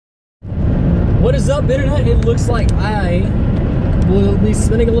is up, Internet? It looks like I will be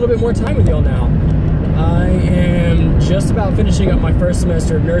spending a little bit more time with y'all now. I am just about finishing up my first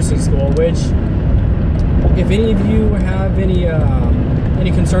semester of nursing school, which, if any of you have any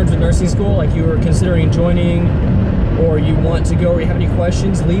concerns with nursing school, like you are considering joining, or you want to go, or you have any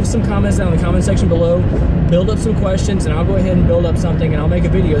questions, leave some comments down in the comment section below. Build up some questions, and I'll go ahead and build up something, and I'll make a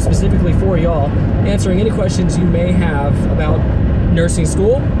video specifically for y'all, answering any questions you may have about nursing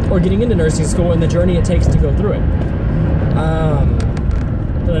school, or getting into nursing school, and the journey it takes to go through it.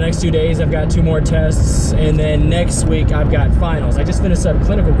 For the next 2 days, I've got 2 more tests, and then next week I've got finals. I just finished up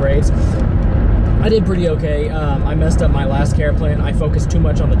clinical grades. I did pretty okay. I messed up my last care plan. I focused too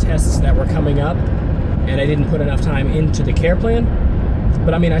much on the tests that were coming up, and I didn't put enough time into the care plan.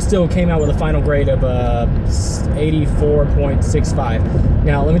 But I mean, I still came out with a final grade of 84.65.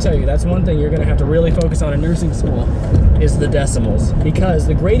 Now, let me tell you, that's one thing you're going to have to really focus on in nursing school, is the decimals. Because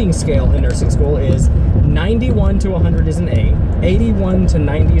the grading scale in nursing school is 91 to 100 is an A, 81 to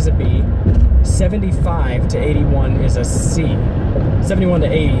 90 is a B, 75 to 81 is a C, 75 to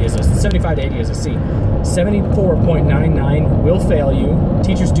 80 is a C, 74.99 will fail you,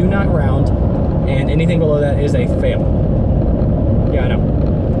 teachers do not round, and anything below that is a fail. Yeah, I know.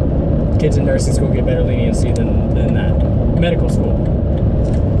 Kids in nursing school get better leniency than that. Medical school.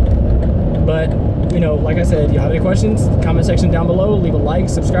 But, you know, like I said, you have any questions, comment section down below, leave a like,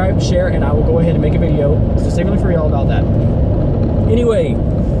 subscribe, share, and I will go ahead and make a video specifically for y'all about that. Anyway,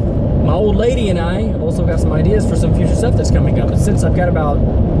 my old lady and I have also got some ideas for some future stuff that's coming up. And since I've got about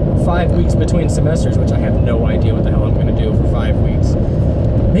 5 weeks between semesters, which I have no idea what the hell I'm going to do for 5 weeks,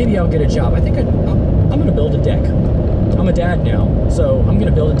 maybe I'll get a job. I think I'm going to build a deck. I'm a dad now, so I'm going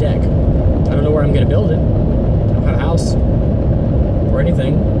to build a deck. I don't know where I'm going to build it. I don't have a house or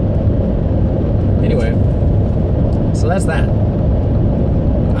anything. Anyway, so that's that.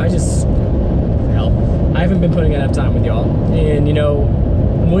 I haven't been putting enough time with y'all. And, you know,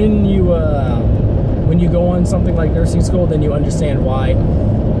 when you go on something like nursing school, then you understand why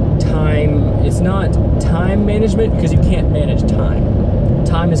it's not time management, because you can't manage time.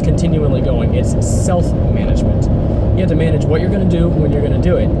 Time is continually going. It's self-management. You have to manage what you're going to do when you're going to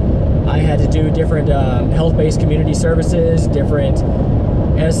do it. I had to do different health-based community services, different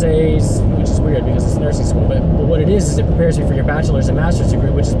essays, which is weird because it's nursing school, but what it is it prepares you for your bachelor's and master's degree,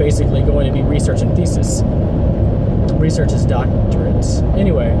 which is basically going to be research and thesis. Research is doctorates.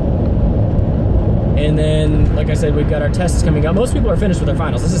 Anyway, and then, like I said, we've got our tests coming up. Most people are finished with their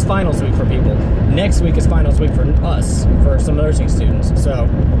finals. This is finals week for people. Next week is finals week for us, for some nursing students, so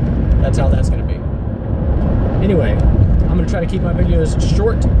that's how that's going to be. Anyway, I'm going to try to keep my videos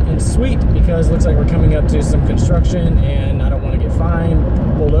short and sweet because it looks like we're coming up to some construction and I don't want to get fined,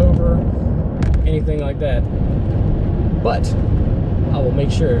 pulled over, anything like that. But I will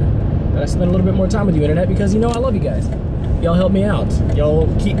make sure that I spend a little bit more time with you, Internet, because, you know, I love you guys. Y'all help me out. Y'all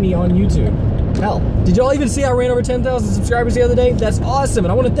keep me on YouTube. Hell, did y'all even see I ran over 10,000 subscribers the other day? That's awesome,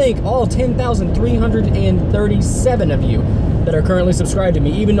 and I want to thank all 10,337 of you that are currently subscribed to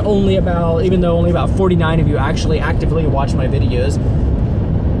me, even though only about 49 of you actually actively watch my videos.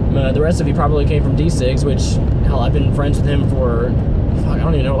 The rest of you probably came from D6, which, hell, I've been friends with him for, I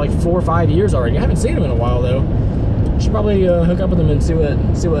don't even know, like 4 or 5 years already. I haven't seen him in a while, though. Should probably hook up with him and see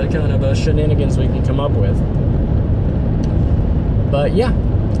what kind of shenanigans we can come up with. But yeah,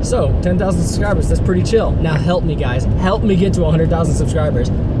 so 10,000 subscribers, that's pretty chill. Now help me, guys. Help me get to 100,000 subscribers.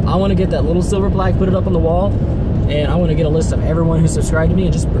 I want to get that little silver plaque, put it up on the wall, and I want to get a list of everyone who subscribed to me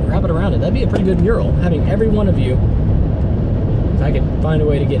and just wrap it around it. That'd be a pretty good mural, having every one of you. If I could find a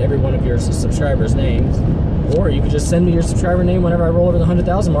way to get every one of your subscribers' names. Or you could just send me your subscriber name whenever I roll over the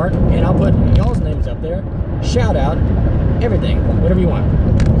 100,000 mark, and I'll put y'all's names up there. Shout out, everything, whatever you want.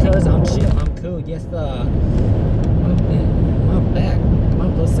 Because I'm chill, I'm cool, yes, my back, my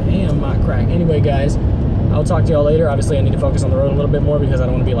pussy, and my crack. Anyway, guys, I'll talk to y'all later. Obviously, I need to focus on the road a little bit more because I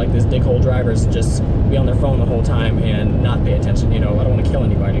don't want to be like this dickhole drivers, just be on their phone the whole time and not pay attention. You know, I don't want to kill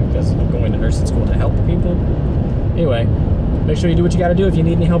anybody because I'm going to nursing school to help people. Anyway, make sure you do what you got to do. If you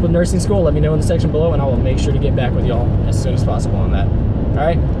need any help with nursing school, let me know in the section below, and I will make sure to get back with y'all as soon as possible on that. All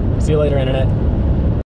right? See you later, Internet.